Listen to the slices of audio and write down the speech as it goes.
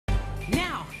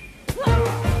Now!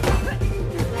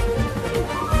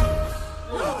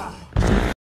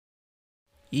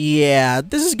 Yeah,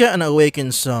 this is gonna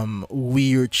awaken some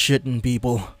weird shit in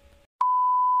people.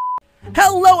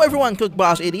 Hello everyone,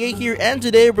 CookBoss88 here, and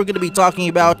today we're going to be talking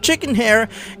about Chickenhare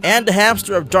and the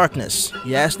Hamster of Darkness.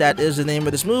 Yes, that is the name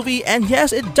of this movie, and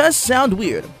yes, it does sound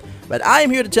weird. But I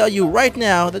am here to tell you right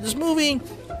now that this movie,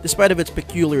 despite of its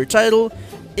peculiar title,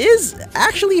 is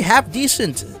actually half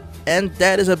decent. And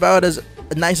that is about as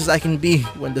nice as I can be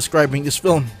when describing this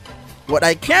film. What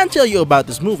I can tell you about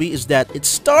this movie is that it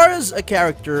stars a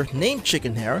character named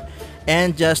Chickenhare,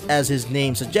 and just as his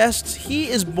name suggests, he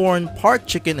is born part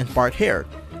chicken and part hare.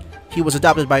 He was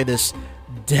adopted by this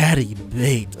daddy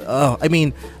bait.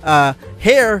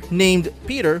 Hare named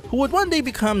Peter, who would one day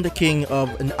become the king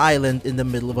of an island in the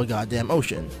middle of a goddamn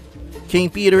ocean. King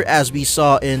Peter, as we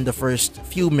saw in the first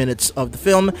few minutes of the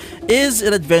film, is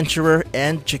an adventurer,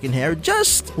 and Chickenhare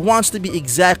just wants to be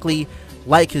exactly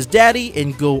like his daddy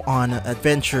and go on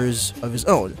adventures of his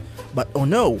own. But oh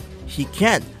no, he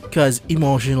can't, because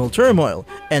emotional turmoil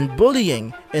and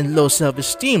bullying and low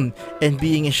self-esteem and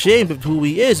being ashamed of who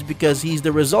he is because he's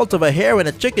the result of a hare and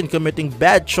a chicken committing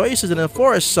bad choices in a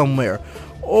forest somewhere.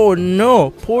 Oh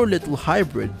no, poor little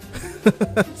hybrid.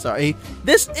 Sorry.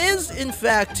 This is in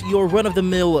fact your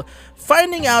run-of-the-mill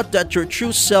finding out that your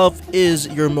true self is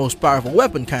your most powerful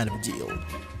weapon kind of deal.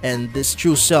 And this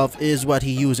true self is what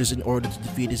he uses in order to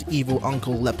defeat his evil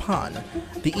uncle Lapin,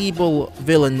 the evil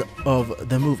villain of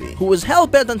the movie, who is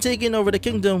hell-bent on taking over the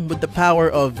kingdom with the power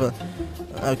of...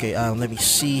 let me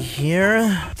see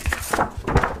here...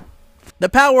 the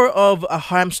power of a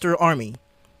hamster army.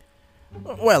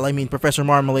 Well, I mean, Professor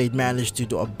Marmalade managed to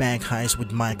do a bank heist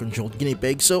with mind-controlled guinea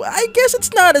pigs, so I guess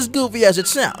it's not as goofy as it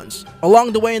sounds.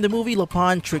 Along the way in the movie,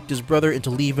 Lapin tricked his brother into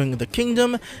leaving the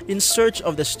kingdom in search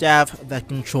of the staff that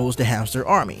controls the hamster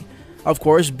army. Of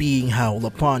course, being how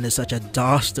Lapin is such a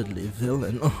dastardly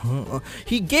villain,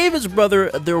 he gave his brother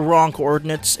the wrong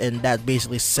coordinates, and that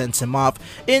basically sends him off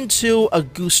into a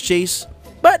goose chase.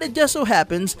 But it just so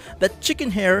happens that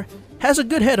Chickenhare has a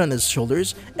good head on his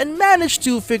shoulders and managed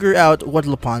to figure out what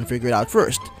Lapin figured out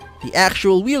first, the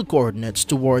actual real coordinates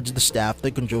towards the staff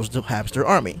that controls the hamster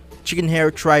army.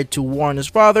 Chickenhare tried to warn his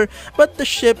father, but the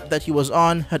ship that he was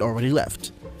on had already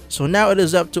left. So now it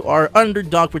is up to our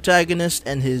underdog protagonist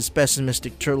and his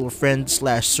pessimistic turtle friend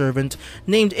slash servant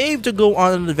named Abe to go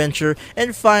on an adventure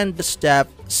and find the staff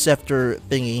scepter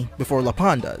thingy before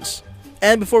Lapin does.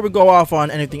 And before we go off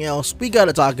on anything else, we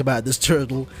gotta talk about this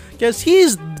turtle, because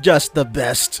he's just the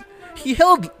best. He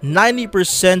held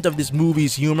 90% of this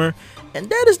movie's humor, and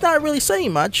that is not really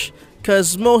saying much,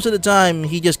 because most of the time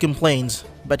he just complains,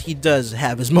 but he does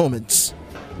have his moments.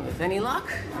 With any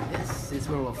luck, this is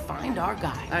where we'll find our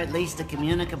guy. Or at least a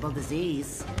communicable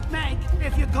disease. Meg,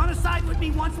 if you're gonna side with me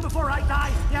once before I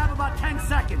die, you have about 10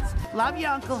 seconds. Love you,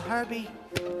 Uncle Herbie.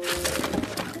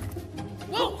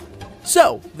 Whoa!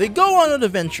 So, they go on an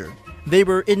adventure. They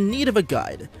were in need of a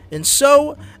guide, and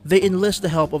so they enlist the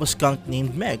help of a skunk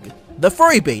named Meg, the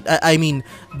furry bait,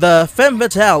 the femme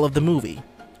fatale of the movie.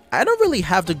 I don't really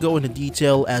have to go into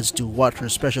detail as to what her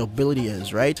special ability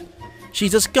is, right?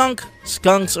 She's a skunk.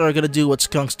 Skunks are gonna do what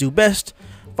skunks do best,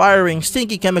 firing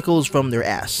stinky chemicals from their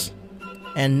ass.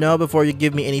 And no, before you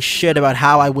give me any shit about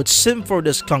how I would simp for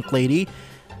this skunk lady,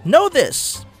 know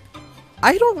this: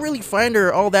 I don't really find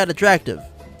her all that attractive.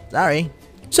 Sorry.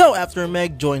 So after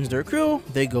Meg joins their crew,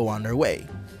 they go on their way.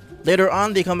 Later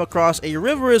on, they come across a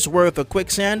river's worth of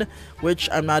quicksand, which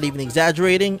I'm not even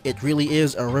exaggerating, it really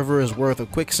is a river's worth of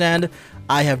quicksand.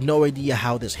 I have no idea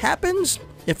how this happens.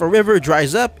 If a river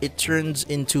dries up, it turns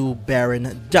into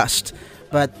barren dust.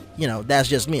 But, you know, that's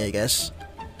just me, I guess.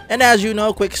 And as you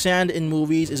know, quicksand in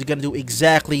movies is gonna do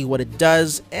exactly what it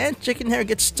does, and Chickenhare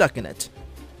gets stuck in it.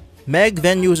 Meg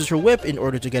then uses her whip in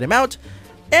order to get him out,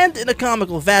 and in a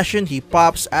comical fashion, he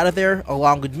pops out of there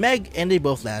along with Meg, and they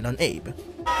both land on Abe.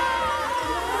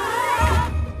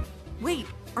 Wait,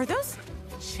 are those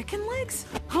chicken legs?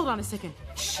 Hold on a second.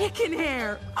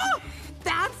 Chickenhare! Oh,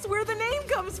 that's where the name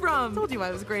comes from! Told you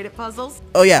I was great at puzzles.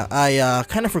 Oh yeah, I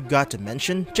kind of forgot to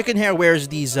mention, Chickenhare wears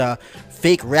these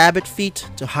fake rabbit feet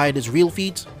to hide his real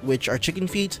feet, which are chicken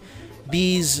feet.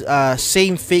 These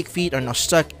same fake feet are now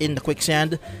stuck in the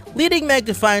quicksand, leading Meg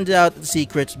to find out the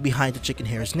secret behind the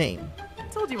Chickenhare's name.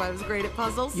 Told you I was great at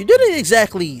puzzles. You didn't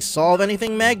exactly solve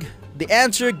anything, Meg. The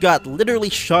answer got literally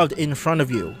shoved in front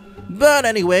of you. But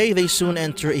anyway, they soon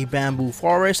enter a bamboo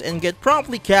forest and get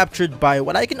promptly captured by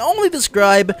what I can only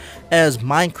describe as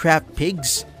Minecraft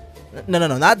pigs. No,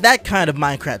 not that kind of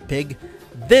Minecraft pig.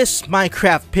 This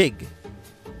Minecraft pig.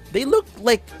 They look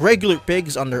like regular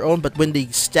pigs on their own, but when they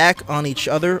stack on each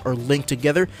other or link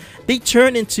together, they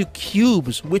turn into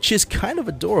cubes, which is kind of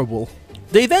adorable.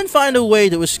 They then find a way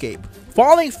to escape,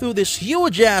 falling through this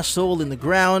huge ass hole in the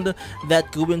ground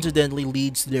that coincidentally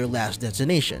leads to their last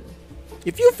destination.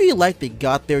 If you feel like they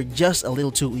got there just a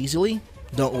little too easily,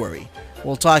 don't worry,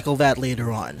 we'll tackle that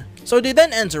later on. So they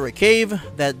then enter a cave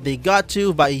that they got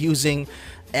to by using,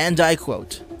 and I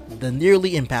quote, the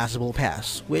nearly impassable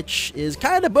pass, which is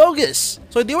kinda bogus.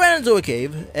 So they went into a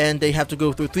cave, and they have to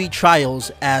go through 3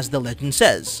 trials as the legend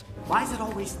says. Why is it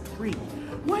always 3?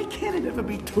 Why can't it ever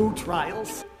be 2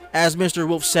 trials? As Mr.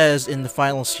 Wolf says in the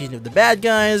final scene of The Bad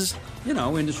Guys, you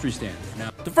know, industry standard.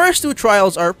 Now, the first 2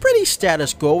 trials are pretty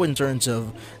status quo in terms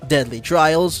of deadly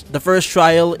trials. The first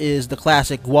trial is the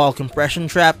classic wall compression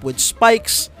trap with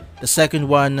spikes. The second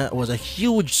one was a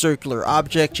huge circular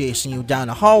object chasing you down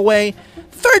a hallway.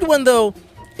 The third one, though,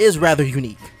 is rather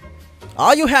unique.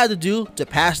 All you had to do to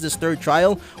pass this third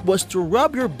trial was to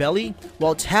rub your belly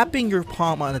while tapping your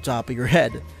palm on the top of your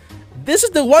head. This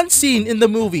is the one scene in the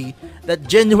movie that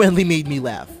genuinely made me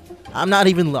laugh. I'm not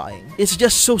even lying. It's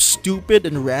just so stupid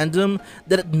and random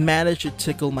that it managed to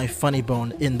tickle my funny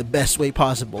bone in the best way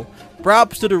possible.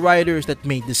 Props to the writers that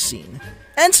made this scene.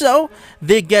 And so,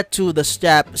 they get to the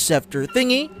stab scepter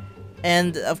thingy,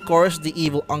 and of course the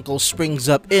evil uncle springs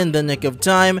up in the nick of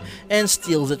time and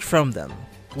steals it from them,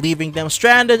 leaving them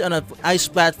stranded on an ice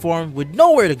platform with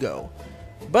nowhere to go.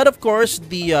 But of course,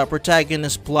 the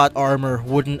protagonist's plot armor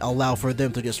wouldn't allow for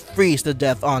them to just freeze to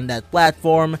death on that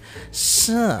platform,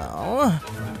 so... No!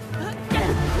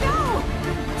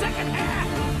 Chickenhare!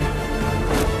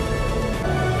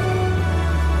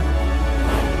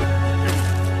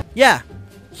 Yeah,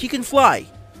 he can fly.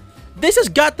 This has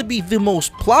got to be the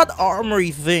most plot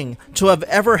armory thing to have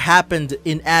ever happened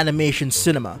in animation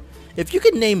cinema. If you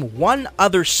can name one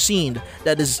other scene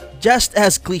that is just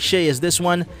as cliche as this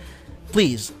one,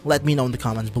 please let me know in the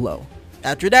comments below.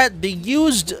 After that, they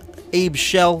used Abe's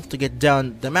shell to get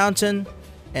down the mountain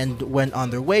and went on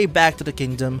their way back to the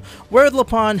kingdom where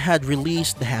Lapon had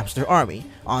released the hamster army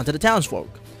onto the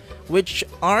townsfolk, which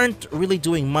aren't really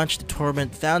doing much to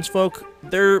torment the townsfolk.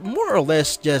 They're more or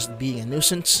less just being a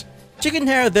nuisance.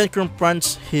 Chickenhare then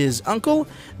confronts his uncle,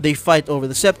 they fight over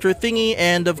the scepter thingy,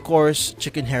 and of course,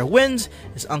 Chickenhare wins,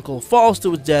 his uncle falls to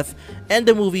his death, and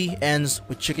the movie ends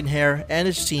with Chickenhare and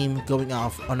his team going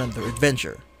off on another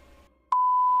adventure.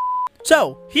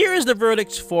 So, here is the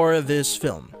verdict for this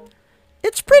film.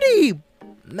 It's pretty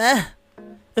meh.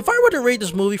 If I were to rate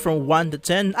this movie from 1 to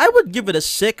 10, I would give it a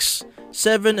 6,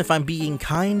 7 if I'm being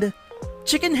kind.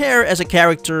 Chickenhare as a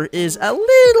character is a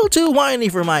little too whiny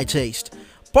for my taste.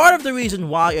 Part of the reason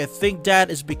why I think that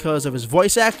is because of his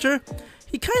voice actor.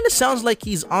 He kinda sounds like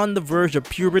he's on the verge of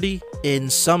puberty in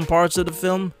some parts of the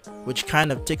film, which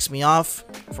kind of ticks me off,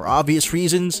 for obvious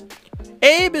reasons.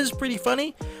 Abe is pretty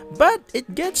funny, but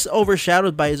it gets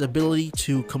overshadowed by his ability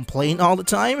to complain all the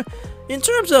time. In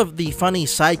terms of the funny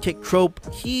sidekick trope,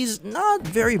 he's not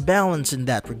very balanced in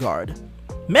that regard.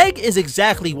 Meg is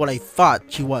exactly what I thought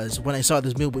she was when I saw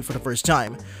this movie for the first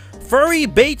time. Furry,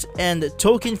 bait, and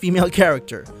token female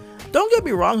character. Don't get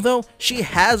me wrong though, she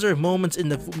has her moments in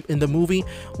the movie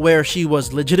where she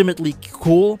was legitimately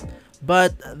cool,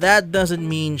 but that doesn't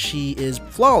mean she is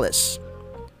flawless.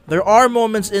 There are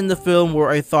moments in the film where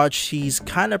I thought she's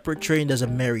kinda portrayed as a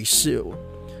Mary Sue.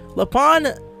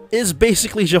 Lapon is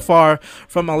basically Jafar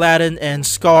from Aladdin and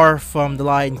Scar from The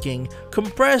Lion King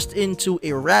compressed into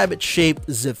a rabbit-shaped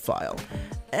zip file.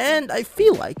 And I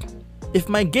feel like if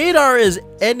my gaydar is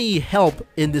any help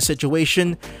in this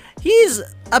situation, he's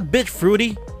a bit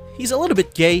fruity, he's a little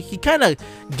bit gay, he kinda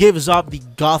gives off the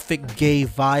gothic gay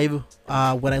vibe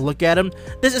when I look at him.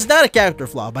 This is not a character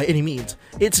flaw by any means,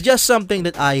 it's just something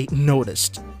that I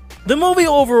noticed. The movie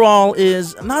overall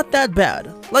is not that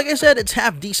bad. Like I said, it's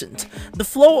half decent. The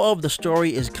flow of the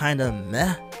story is kinda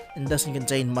meh and doesn't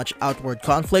contain much outward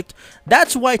conflict.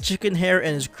 That's why Chickenhare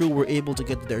and his crew were able to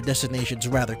get to their destinations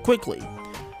rather quickly.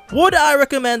 Would I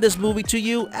recommend this movie to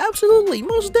you? Absolutely,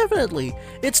 most definitely.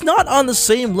 It's not on the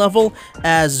same level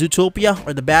as Zootopia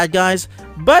or The Bad Guys,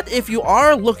 but if you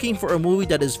are looking for a movie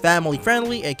that is family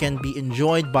friendly and can be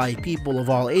enjoyed by people of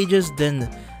all ages,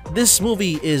 then this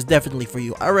movie is definitely for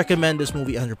you. I recommend this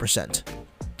movie 100%.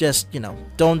 Just, you know,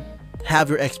 don't have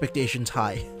your expectations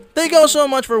high. Thank you all so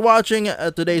much for watching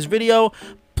today's video.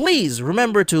 Please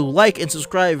remember to like and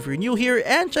subscribe if you're new here,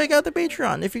 and check out the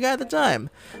Patreon if you got the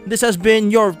time. This has been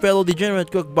your fellow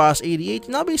degenerate cook boss 88,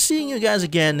 and I'll be seeing you guys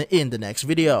again in the next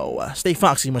video. Stay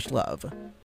foxy, much love.